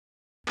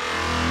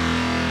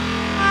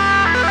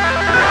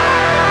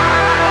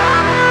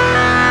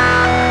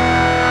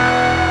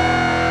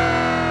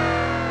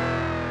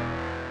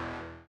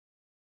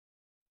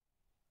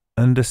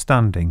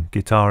Understanding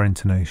guitar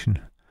intonation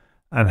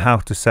and how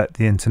to set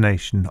the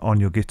intonation on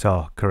your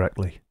guitar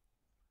correctly.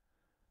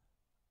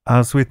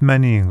 As with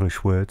many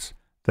English words,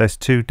 there's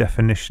two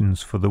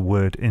definitions for the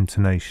word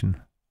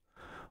intonation.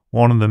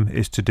 One of them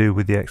is to do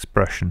with the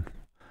expression,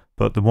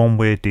 but the one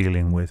we're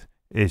dealing with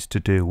is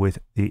to do with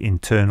the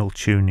internal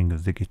tuning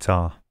of the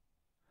guitar.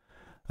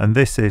 And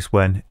this is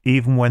when,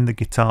 even when the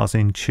guitar's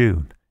in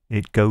tune,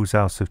 it goes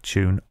out of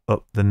tune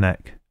up the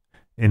neck.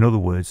 In other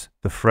words,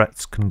 the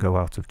frets can go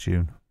out of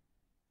tune.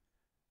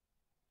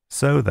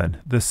 So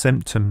then, the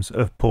symptoms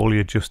of poorly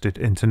adjusted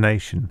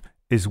intonation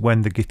is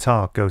when the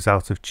guitar goes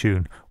out of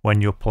tune when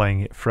you're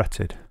playing it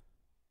fretted.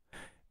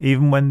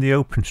 Even when the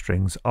open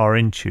strings are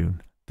in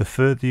tune, the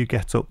further you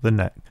get up the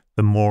neck,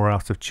 the more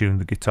out of tune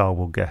the guitar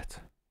will get.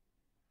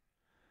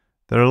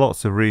 There are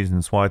lots of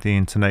reasons why the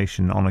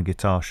intonation on a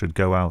guitar should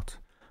go out,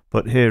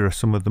 but here are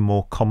some of the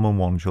more common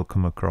ones you'll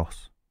come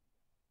across.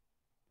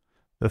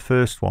 The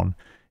first one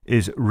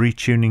is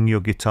retuning your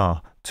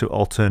guitar to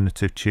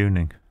alternative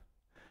tuning.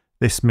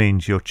 This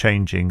means you're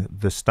changing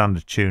the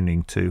standard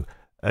tuning to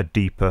a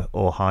deeper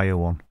or higher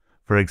one,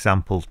 for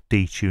example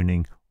D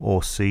tuning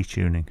or C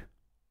tuning.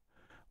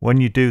 When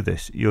you do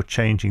this, you're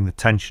changing the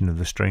tension of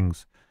the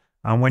strings,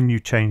 and when you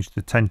change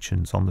the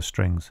tensions on the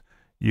strings,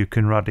 you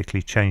can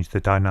radically change the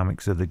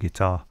dynamics of the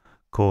guitar,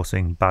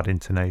 causing bad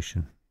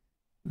intonation.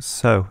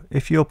 So,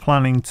 if you're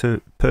planning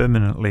to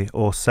permanently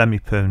or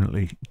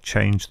semi-permanently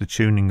change the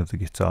tuning of the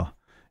guitar,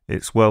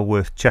 it's well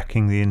worth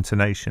checking the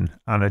intonation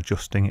and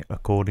adjusting it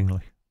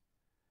accordingly.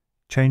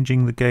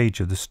 Changing the gauge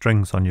of the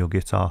strings on your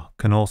guitar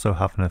can also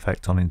have an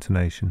effect on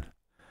intonation.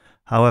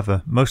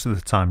 However, most of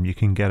the time you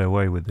can get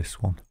away with this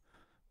one,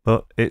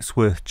 but it's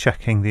worth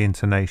checking the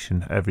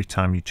intonation every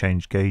time you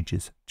change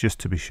gauges, just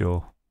to be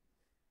sure.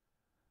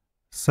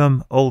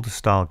 Some older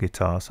style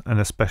guitars, and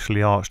especially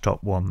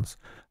archtop ones,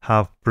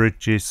 have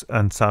bridges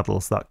and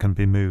saddles that can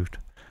be moved,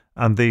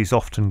 and these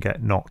often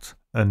get knocked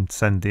and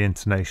send the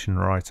intonation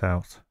right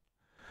out.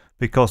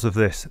 Because of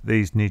this,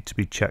 these need to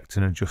be checked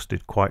and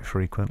adjusted quite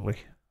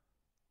frequently.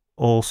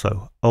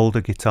 Also, older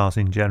guitars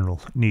in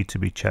general need to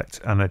be checked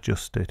and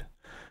adjusted.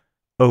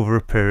 Over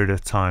a period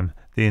of time,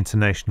 the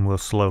intonation will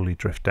slowly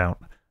drift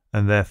out,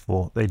 and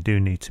therefore they do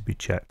need to be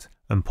checked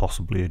and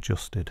possibly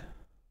adjusted.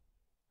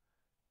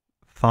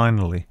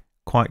 Finally,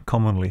 quite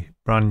commonly,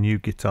 brand new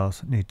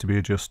guitars need to be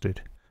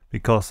adjusted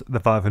because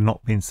they've either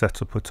not been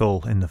set up at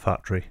all in the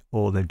factory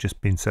or they've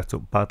just been set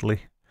up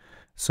badly.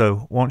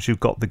 So once you've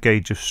got the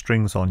gauge of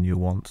strings on you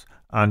want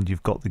and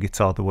you've got the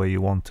guitar the way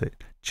you want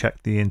it,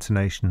 check the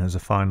intonation as a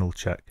final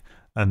check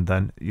and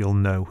then you'll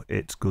know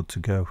it's good to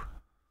go.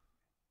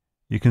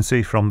 You can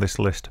see from this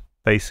list,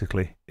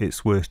 basically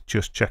it's worth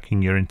just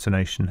checking your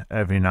intonation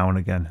every now and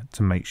again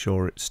to make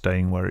sure it's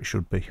staying where it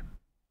should be.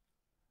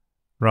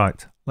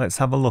 Right, let's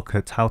have a look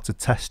at how to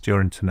test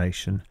your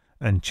intonation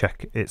and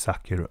check it's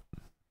accurate.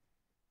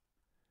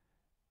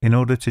 In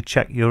order to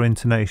check your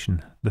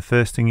intonation, the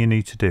first thing you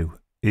need to do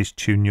is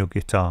tune your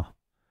guitar,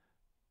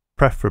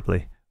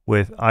 preferably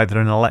with either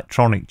an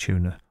electronic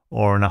tuner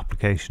or an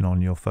application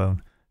on your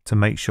phone to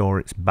make sure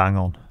it's bang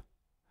on.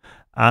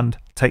 And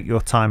take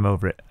your time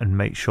over it and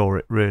make sure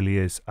it really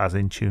is as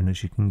in tune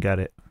as you can get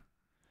it.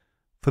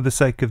 For the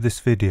sake of this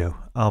video,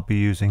 I'll be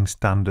using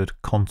standard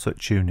concert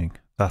tuning,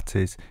 that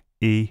is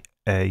E,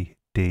 A,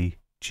 D,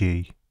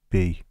 G,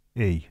 B,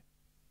 E.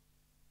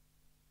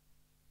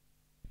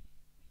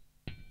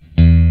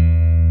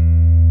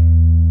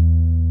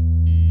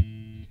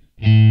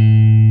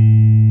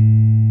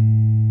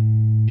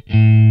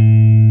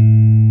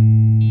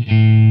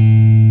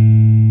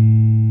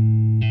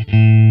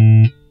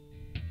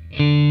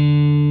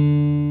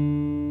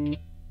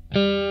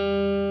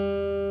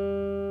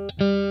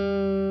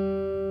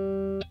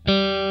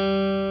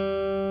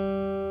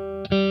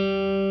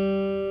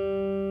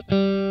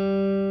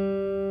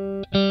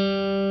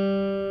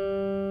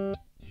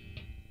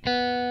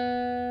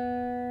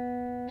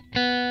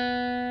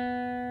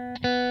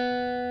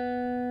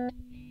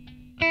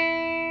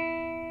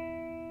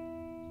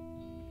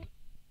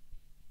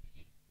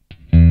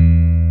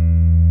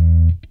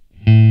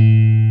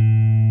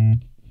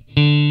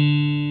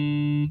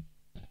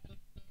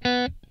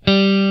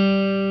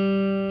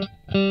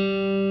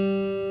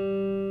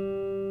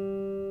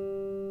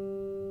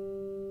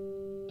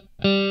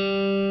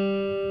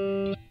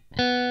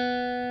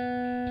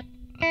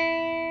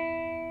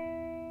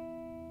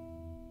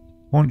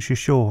 Once you're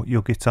sure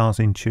your guitar's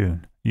in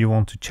tune, you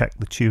want to check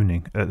the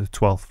tuning at the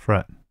 12th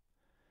fret.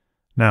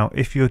 Now,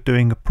 if you're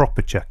doing a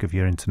proper check of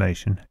your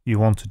intonation, you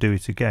want to do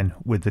it again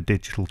with the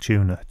digital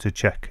tuner to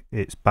check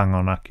it's bang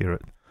on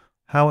accurate.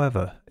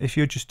 However, if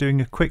you're just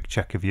doing a quick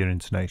check of your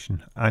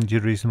intonation and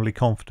you're reasonably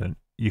confident,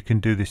 you can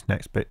do this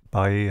next bit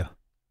by ear.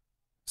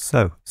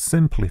 So,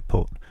 simply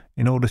put,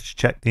 in order to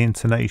check the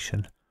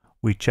intonation,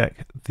 we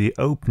check the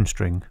open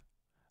string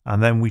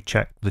and then we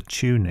check the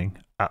tuning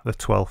at the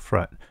 12th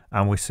fret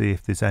and we see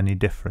if there's any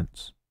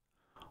difference.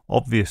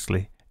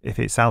 Obviously, if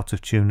it's out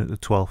of tune at the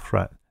 12th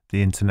fret,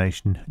 the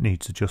intonation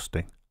needs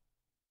adjusting.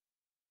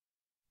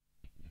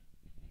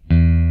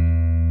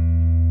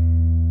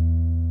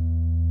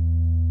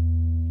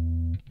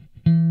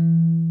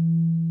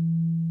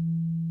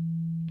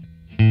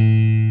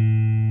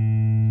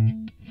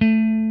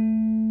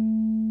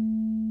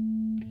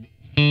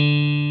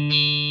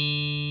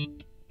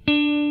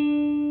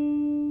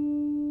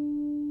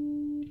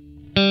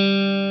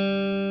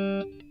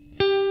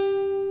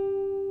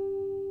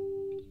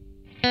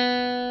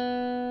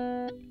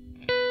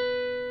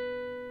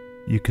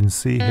 you can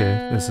see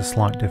here there's a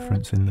slight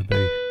difference in the B.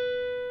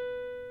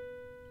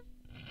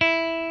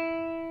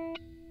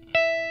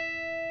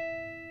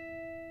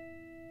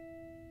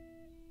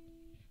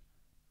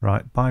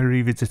 Right, by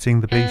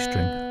revisiting the B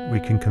string, we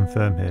can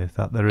confirm here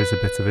that there is a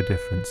bit of a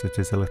difference. It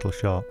is a little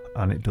sharp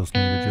and it does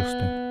need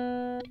adjusting.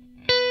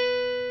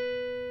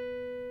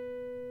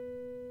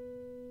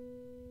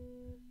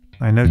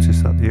 I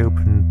noticed that the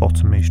open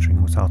bottom E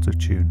string was out of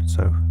tune,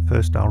 so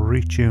first I'll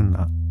retune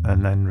that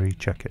and then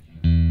recheck it.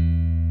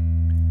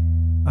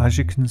 As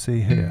you can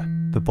see here,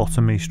 the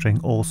bottom E string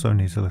also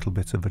needs a little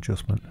bit of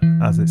adjustment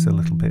as it's a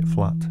little bit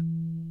flat.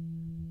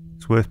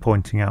 It's worth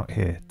pointing out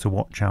here to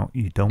watch out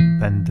you don't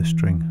bend the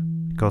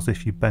string, because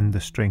if you bend the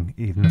string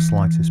even the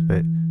slightest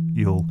bit,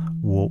 you'll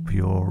warp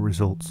your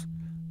results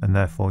and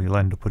therefore you'll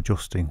end up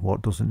adjusting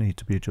what doesn't need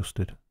to be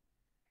adjusted.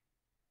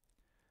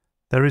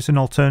 There is an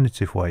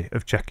alternative way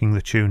of checking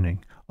the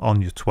tuning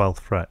on your 12th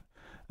fret,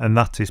 and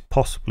that is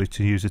possibly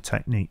to use a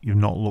technique you've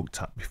not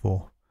looked at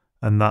before,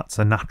 and that's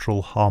a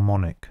natural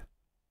harmonic.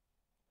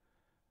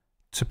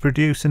 To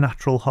produce a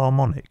natural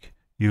harmonic,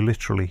 you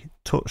literally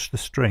touch the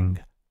string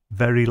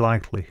very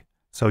lightly,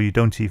 so you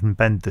don't even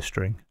bend the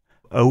string,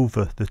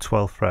 over the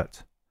 12th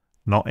fret,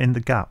 not in the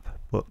gap,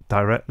 but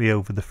directly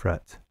over the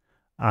fret,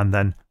 and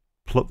then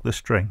pluck the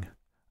string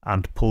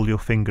and pull your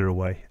finger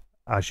away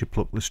as you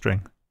pluck the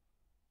string.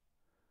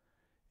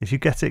 If you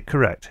get it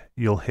correct,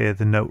 you'll hear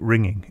the note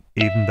ringing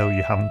even though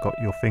you haven't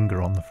got your finger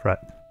on the fret.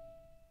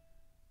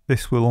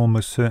 This will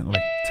almost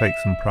certainly take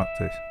some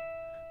practice,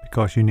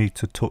 because you need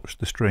to touch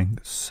the string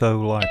so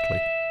lightly,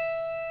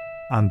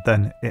 and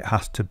then it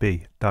has to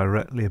be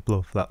directly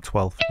above that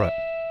 12th fret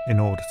in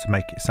order to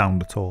make it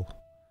sound at all.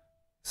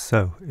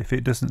 So if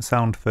it doesn't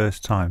sound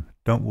first time,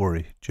 don't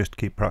worry, just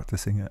keep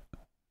practicing it.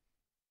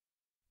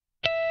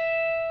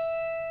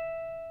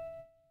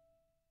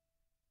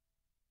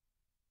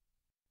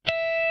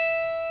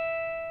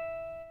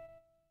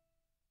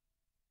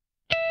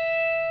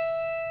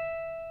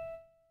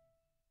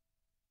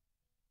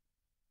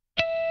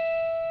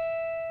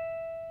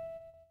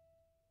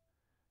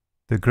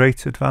 The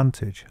great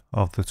advantage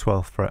of the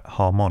 12th fret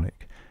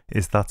harmonic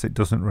is that it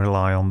doesn't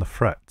rely on the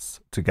frets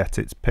to get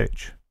its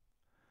pitch,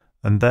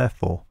 and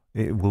therefore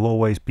it will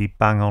always be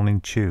bang on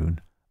in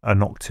tune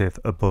an octave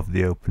above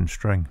the open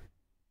string.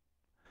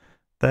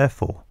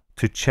 Therefore,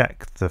 to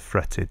check the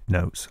fretted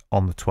notes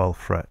on the 12th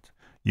fret,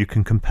 you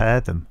can compare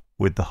them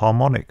with the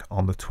harmonic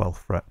on the 12th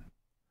fret.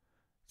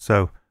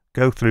 So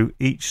go through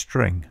each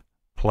string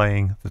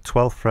playing the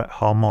 12th fret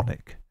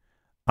harmonic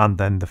and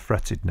then the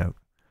fretted note,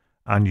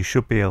 and you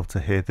should be able to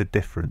hear the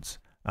difference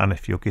and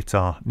if your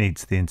guitar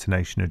needs the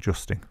intonation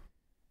adjusting.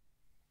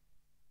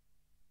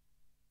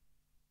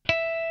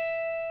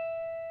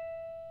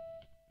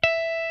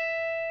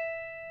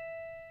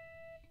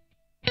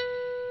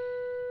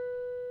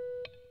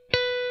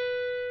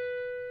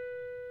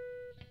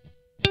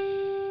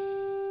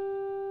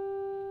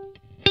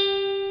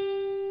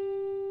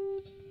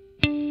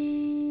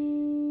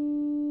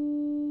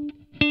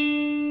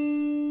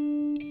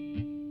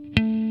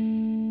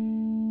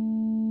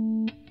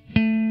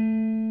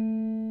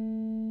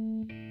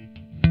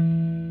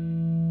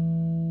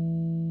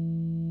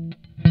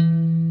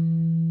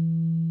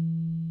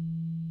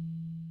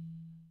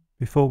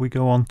 Before we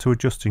go on to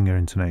adjusting your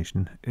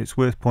intonation, it's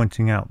worth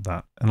pointing out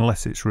that,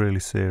 unless it's really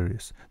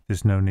serious,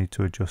 there's no need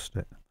to adjust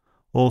it.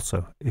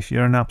 Also, if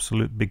you're an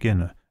absolute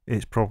beginner,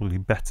 it's probably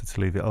better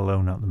to leave it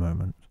alone at the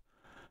moment.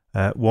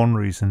 One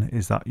reason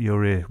is that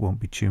your ear won't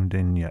be tuned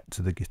in yet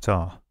to the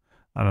guitar,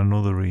 and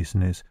another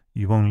reason is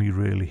you only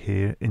really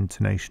hear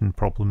intonation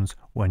problems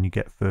when you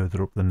get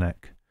further up the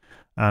neck.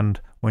 And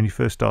when you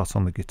first start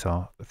on the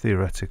guitar,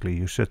 theoretically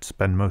you should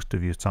spend most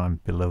of your time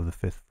below the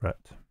 5th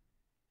fret.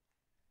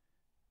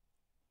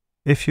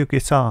 If your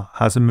guitar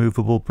has a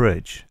movable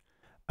bridge,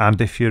 and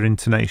if your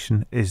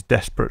intonation is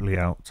desperately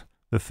out,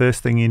 the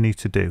first thing you need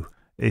to do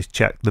is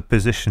check the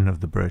position of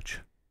the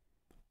bridge.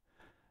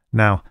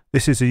 Now,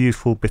 this is a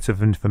useful bit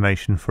of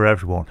information for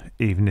everyone,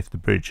 even if the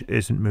bridge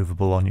isn't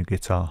movable on your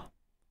guitar.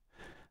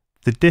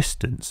 The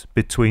distance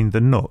between the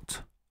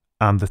nut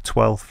and the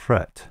 12th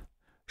fret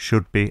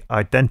should be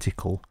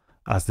identical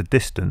as the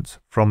distance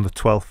from the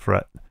 12th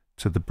fret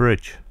to the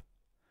bridge.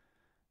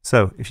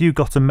 So, if you've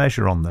got a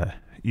measure on there,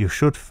 you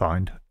should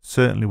find,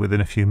 certainly within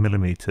a few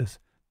millimeters,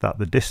 that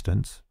the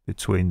distance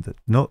between the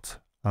nut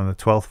and the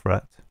 12th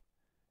fret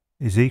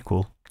is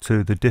equal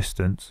to the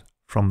distance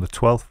from the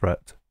 12th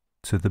fret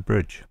to the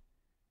bridge.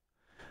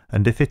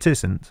 And if it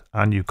isn't,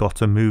 and you've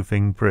got a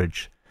moving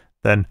bridge,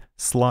 then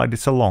slide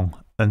it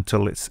along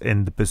until it's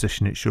in the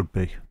position it should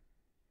be.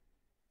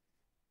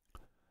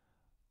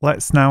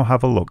 Let's now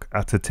have a look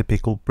at a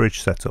typical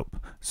bridge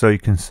setup so you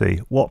can see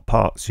what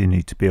parts you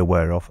need to be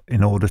aware of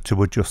in order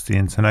to adjust the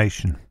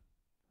intonation.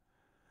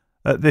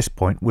 At this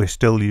point we're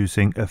still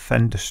using a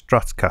Fender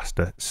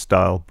Stratocaster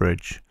style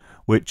bridge,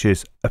 which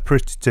is a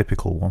pretty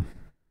typical one.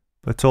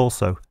 But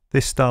also,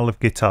 this style of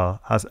guitar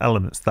has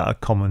elements that are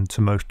common to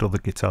most other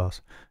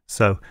guitars,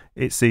 so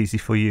it's easy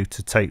for you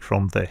to take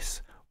from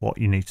this what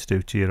you need to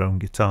do to your own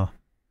guitar.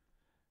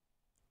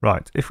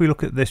 Right, if we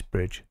look at this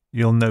bridge,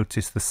 you'll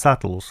notice the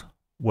saddles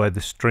where the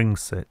strings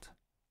sit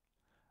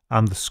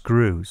and the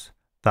screws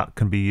that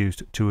can be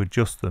used to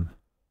adjust them.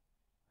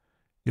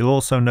 You'll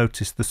also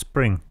notice the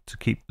spring to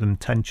keep them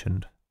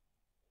tensioned.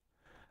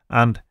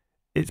 And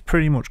it's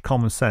pretty much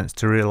common sense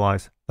to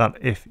realise that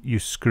if you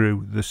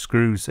screw the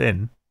screws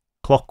in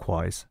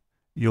clockwise,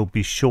 you'll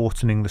be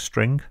shortening the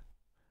string,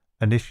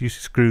 and if you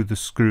screw the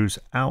screws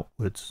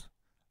outwards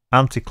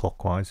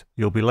anti-clockwise,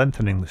 you'll be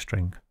lengthening the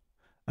string.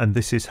 And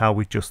this is how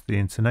we adjust the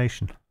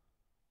intonation.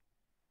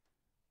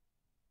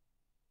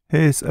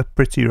 Here's a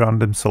pretty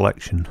random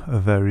selection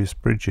of various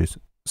bridges,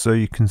 so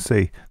you can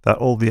see that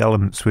all the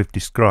elements we've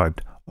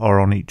described are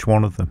on each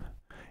one of them.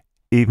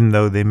 Even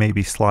though they may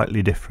be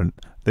slightly different,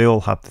 they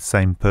all have the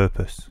same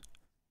purpose.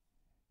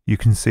 You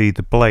can see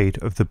the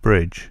blade of the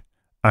bridge,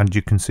 and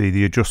you can see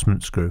the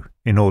adjustment screw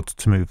in order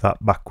to move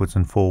that backwards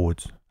and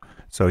forwards,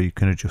 so you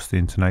can adjust the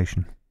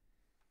intonation.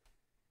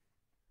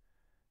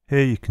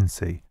 Here you can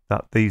see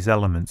that these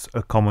elements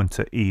are common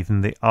to even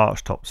the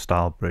archtop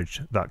style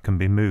bridge that can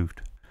be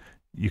moved.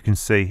 You can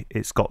see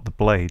it's got the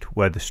blade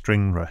where the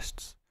string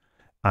rests,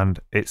 and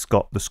it's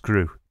got the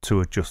screw to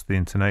adjust the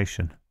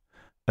intonation.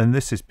 And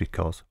this is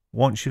because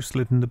once you've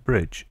slidden the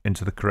bridge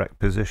into the correct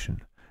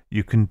position,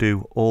 you can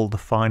do all the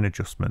fine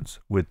adjustments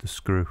with the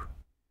screw.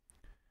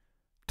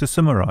 To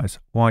summarise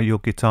why your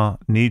guitar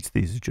needs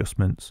these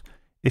adjustments,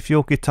 if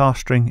your guitar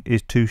string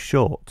is too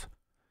short,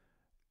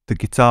 the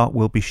guitar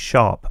will be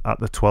sharp at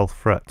the 12th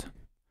fret,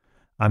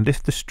 and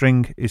if the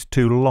string is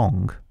too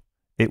long,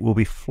 it will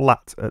be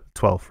flat at the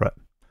 12th fret.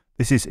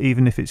 This is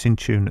even if it's in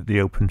tune at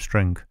the open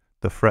string,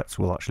 the frets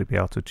will actually be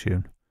out of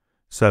tune.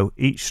 So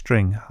each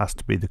string has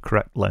to be the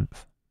correct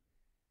length.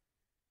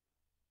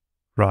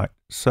 Right,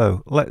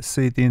 so let's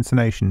see the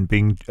intonation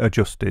being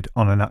adjusted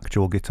on an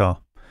actual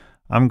guitar.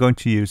 I'm going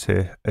to use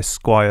here a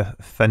Squire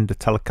Fender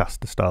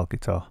Telecaster style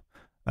guitar,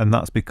 and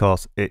that's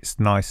because it's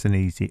nice and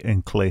easy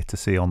and clear to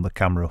see on the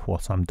camera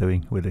what I'm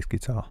doing with this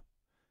guitar.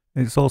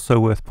 It's also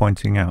worth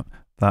pointing out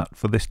that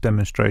for this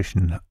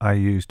demonstration I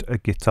used a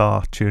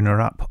guitar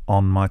tuner app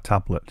on my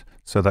tablet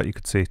so that you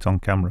could see it on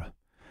camera.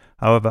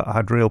 However, I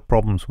had real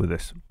problems with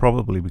this,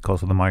 probably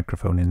because of the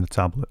microphone in the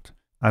tablet,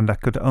 and I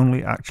could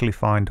only actually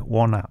find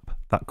one app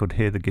that could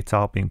hear the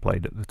guitar being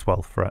played at the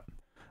 12th fret,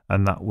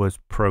 and that was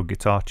Pro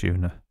Guitar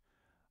Tuner.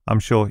 I'm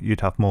sure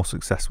you'd have more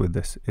success with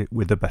this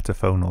with a better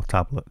phone or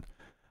tablet.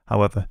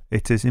 However,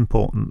 it is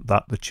important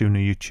that the tuner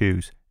you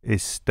choose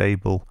is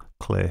stable,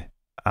 clear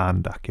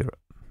and accurate.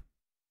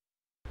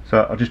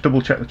 So I'll just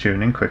double check the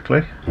tuning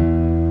quickly.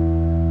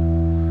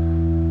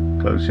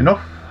 Close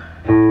enough.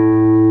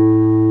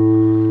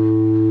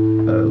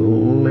 A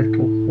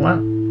little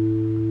flat.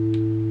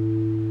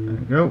 There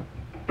we go.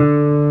 A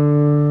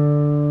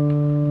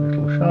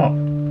little sharp.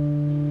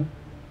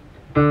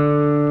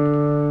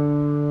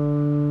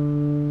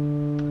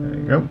 There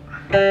you go.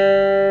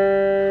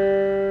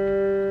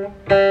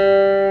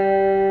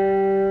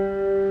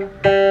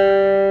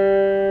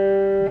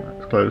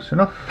 That's close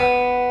enough.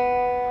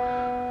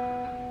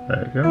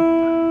 There you go.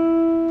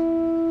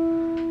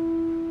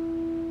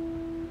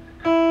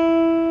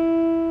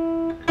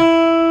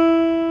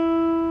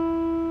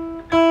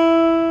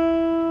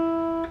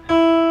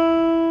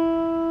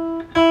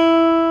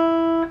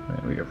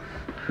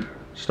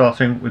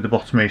 Starting with the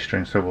bottom E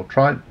string, so we'll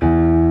try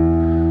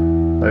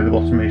play the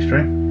bottom E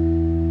string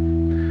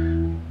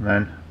and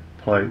then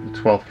play the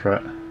 12th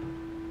fret,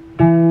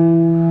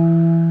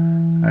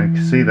 and you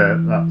can see there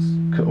that's,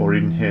 or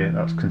in here,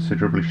 that's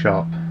considerably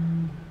sharp.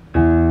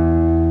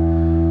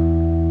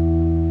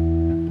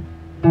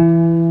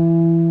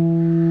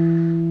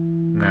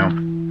 Now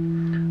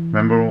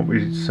remember what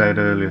we said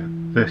earlier,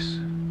 this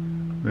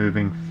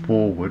moving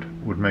forward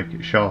would make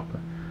it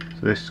sharper,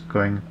 so this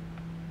going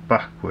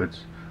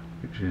backwards,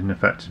 which in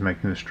effect is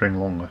making the string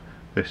longer,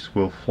 this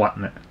will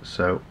flatten it,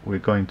 so we're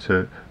going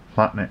to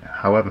flatten it.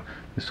 However,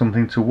 there's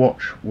something to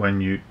watch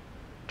when you're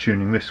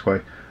tuning this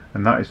way,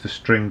 and that is the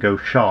string goes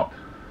sharp.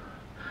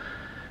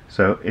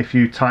 So if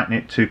you tighten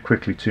it too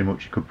quickly, too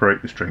much, you could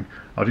break the string.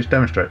 I'll just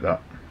demonstrate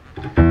that.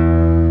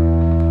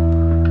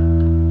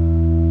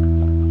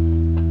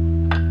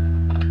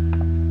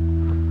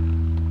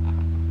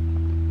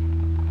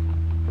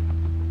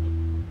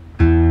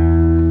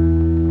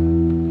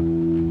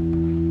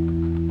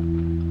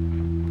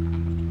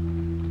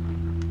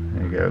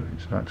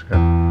 It's about to go.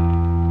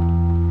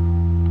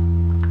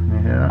 Can you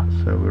hear that?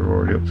 So we're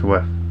already up to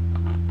F.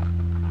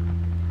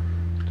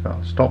 So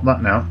I'll stop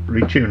that now,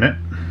 retune it.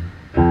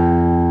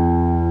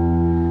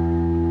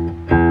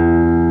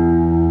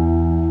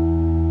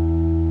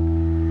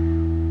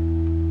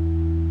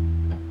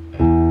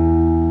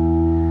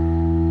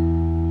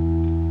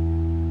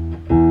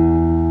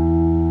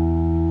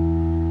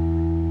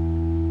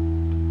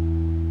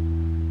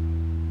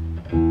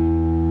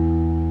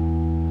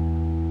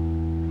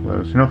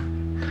 Close enough.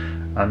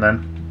 And then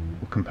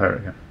we'll compare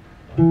it again.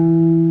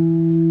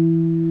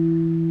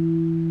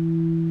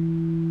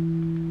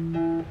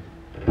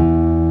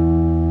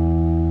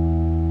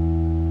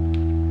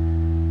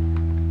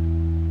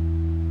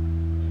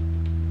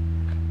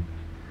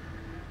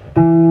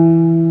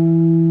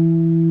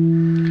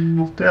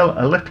 still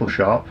a little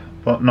sharp,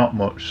 but not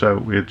much, so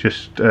we'll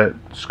just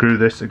screw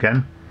this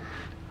again.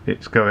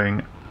 It's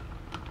going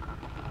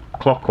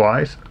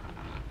clockwise.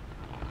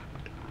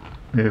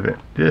 Move it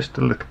just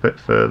a little bit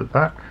further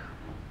back.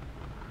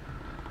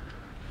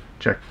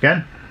 Check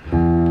again.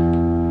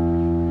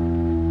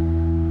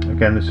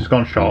 Again, this has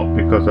gone sharp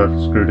because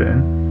I've screwed it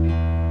in.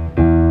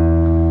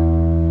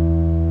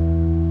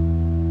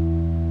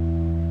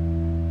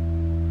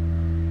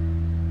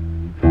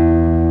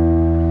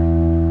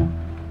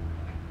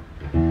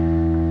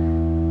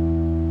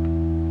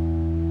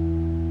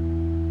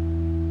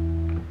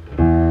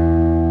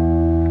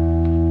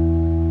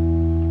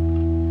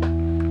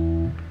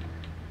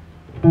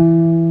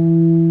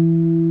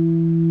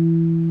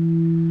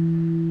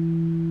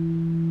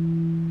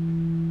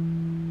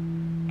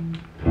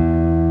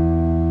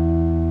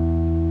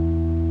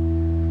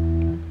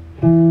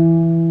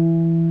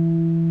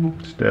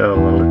 Still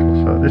a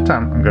little, so this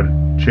time I'm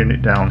going to tune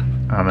it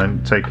down and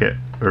then take it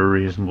a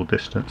reasonable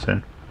distance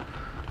in.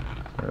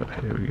 So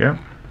here we go.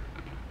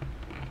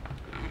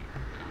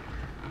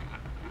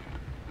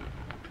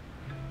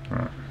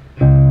 Right.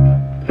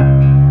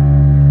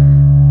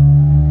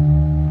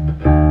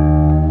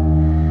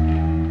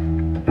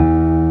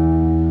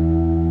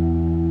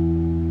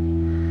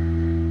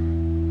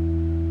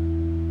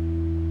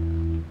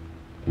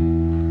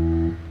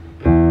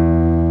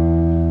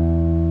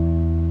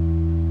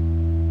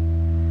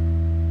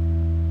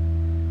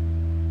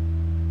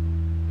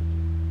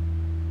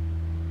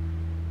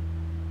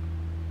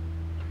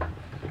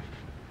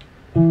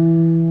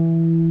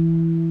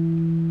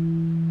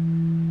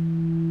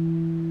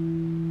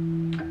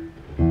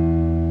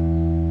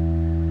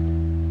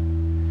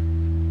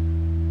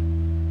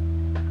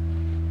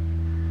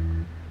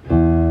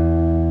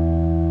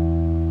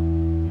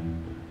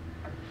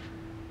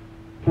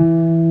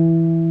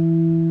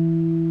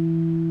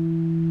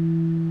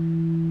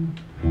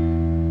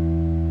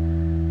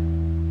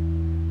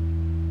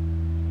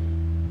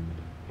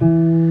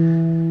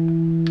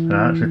 I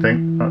actually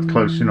think that's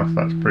close enough,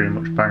 that's pretty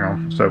much bang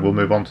on. So we'll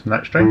move on to the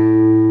next string.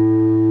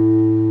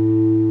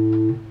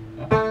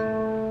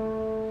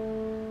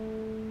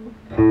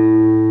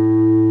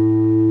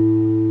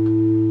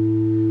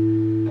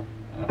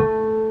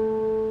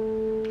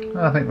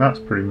 I think that's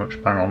pretty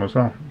much bang on as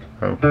well.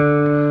 So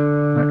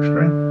next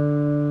string.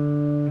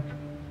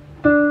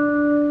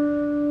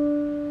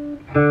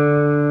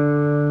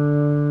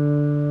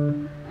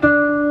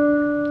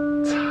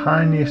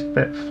 Tiniest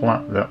bit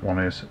flat that one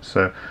is,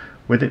 so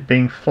with it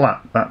being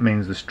flat that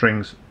means the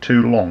string's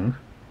too long,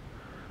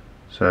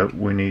 so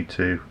we need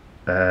to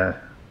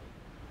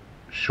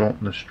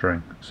shorten the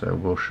string. So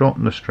we'll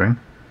shorten the string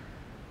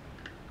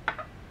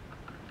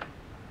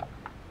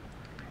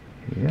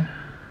here,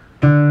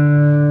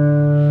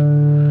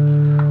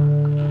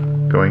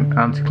 going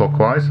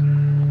anti-clockwise.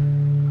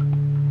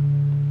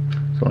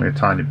 It's only a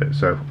tiny bit,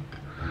 so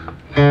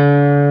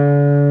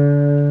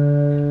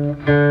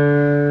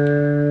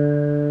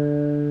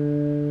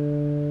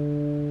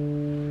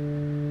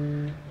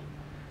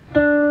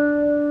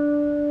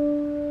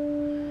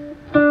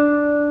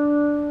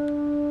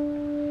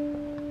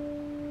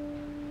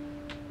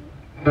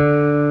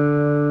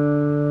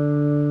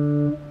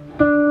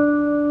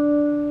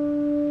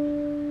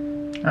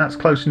that's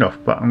close enough,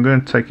 but I'm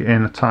going to take it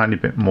in a tiny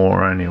bit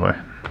more anyway,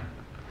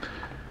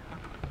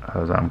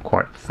 as I'm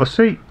quite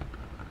fussy.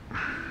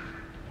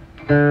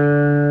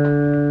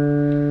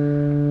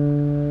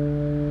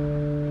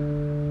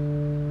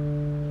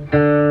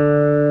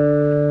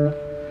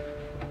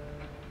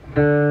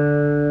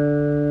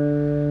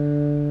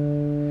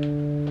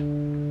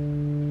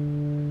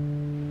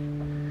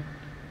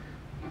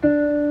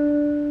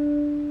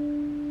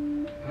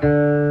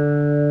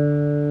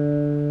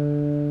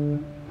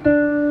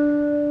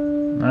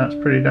 That's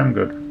pretty damn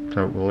good,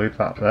 so we'll leave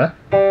that there.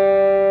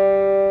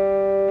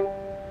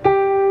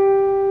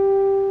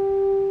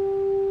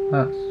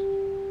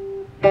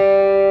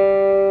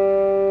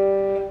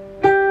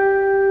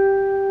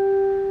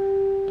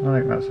 I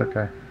think that's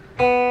okay.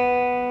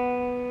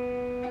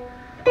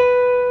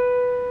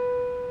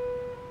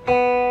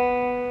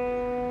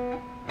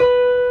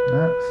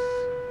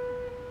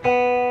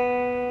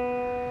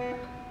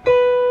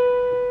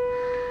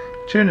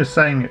 Tuner's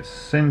saying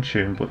it's in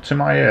tune, but to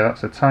my ear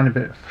that's a tiny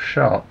bit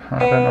sharp. I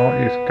don't know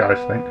what you guys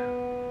think.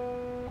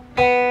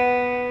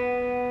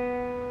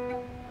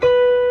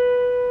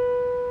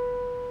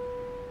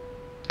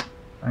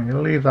 I'm going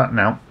to leave that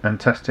now and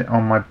test it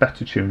on my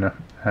better tuner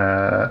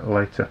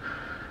later.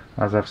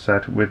 As I've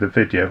said, with the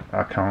video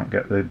I can't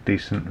get the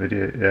decent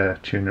video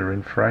tuner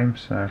in frame,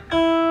 so I have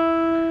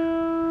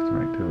to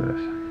make do with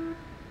this.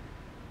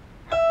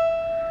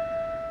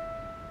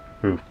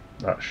 Ooh,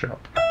 that's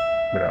sharp,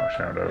 without a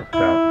shadow of a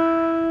doubt.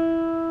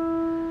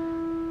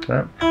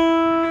 So,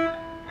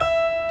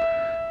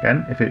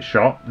 again, if it's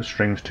sharp, the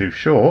string's too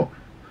short,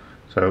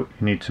 so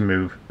you need to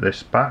move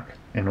this back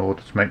in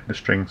order to make the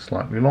string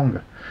slightly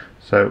longer.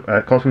 So,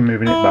 because we're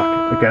moving it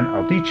back, again,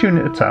 I'll detune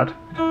it a tad,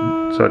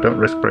 so I don't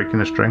risk breaking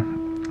the string.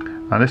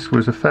 And this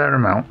was a fair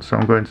amount, so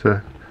I'm going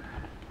to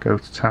go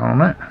to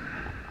town on it.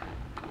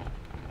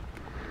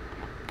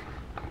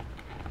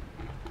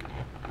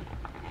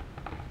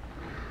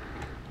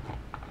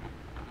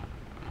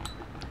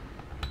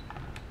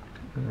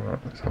 Right,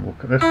 let's have a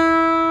look at this.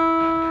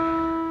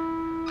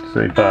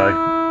 See,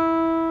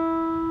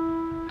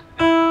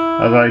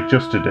 as I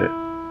adjusted it,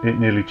 it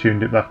nearly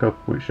tuned it back up,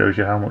 which shows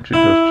you how much it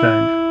does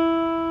change.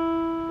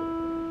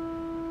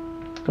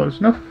 Close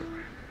enough.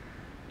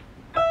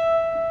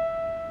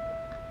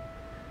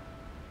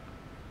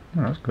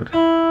 Oh, that's good.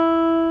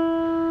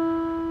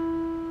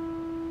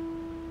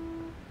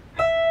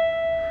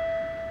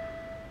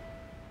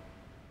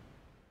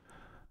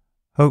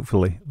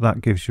 Hopefully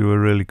that gives you a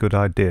really good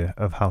idea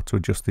of how to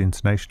adjust the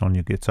intonation on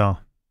your guitar.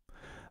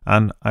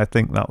 And I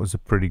think that was a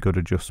pretty good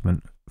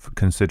adjustment for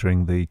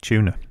considering the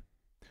tuner.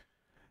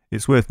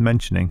 It's worth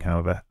mentioning,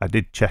 however, I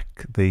did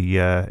check the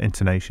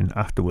intonation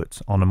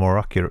afterwards on a more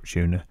accurate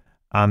tuner,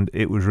 and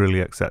it was really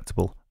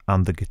acceptable,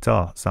 and the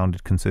guitar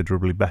sounded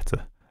considerably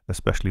better,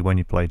 especially when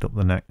you played up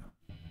the neck.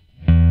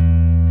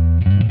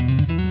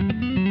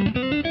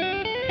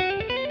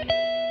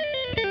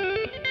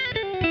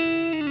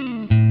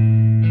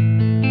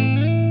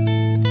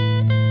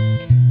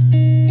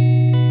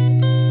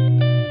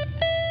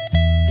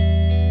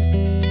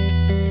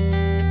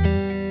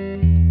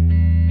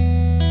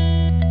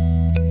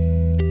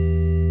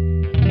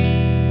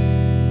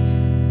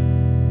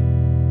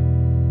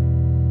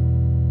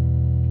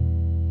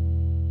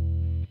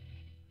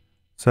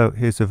 So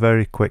here's a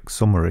very quick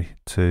summary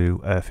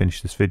to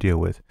finish this video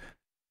with.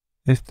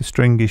 If the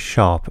string is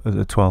sharp at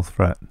the 12th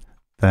fret,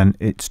 then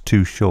it's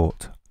too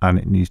short and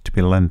it needs to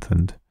be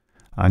lengthened,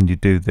 and you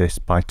do this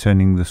by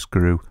turning the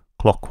screw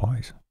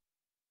clockwise.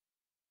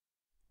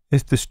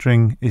 If the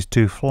string is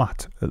too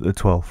flat at the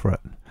 12th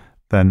fret,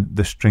 then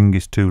the string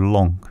is too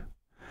long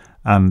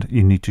and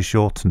you need to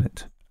shorten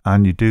it,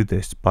 and you do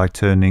this by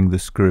turning the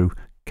screw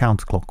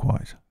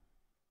counterclockwise.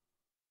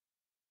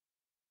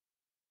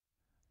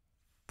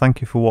 Thank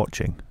you for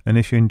watching, and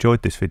if you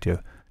enjoyed this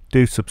video,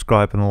 do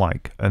subscribe and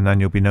like, and then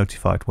you'll be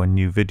notified when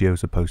new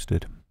videos are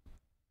posted.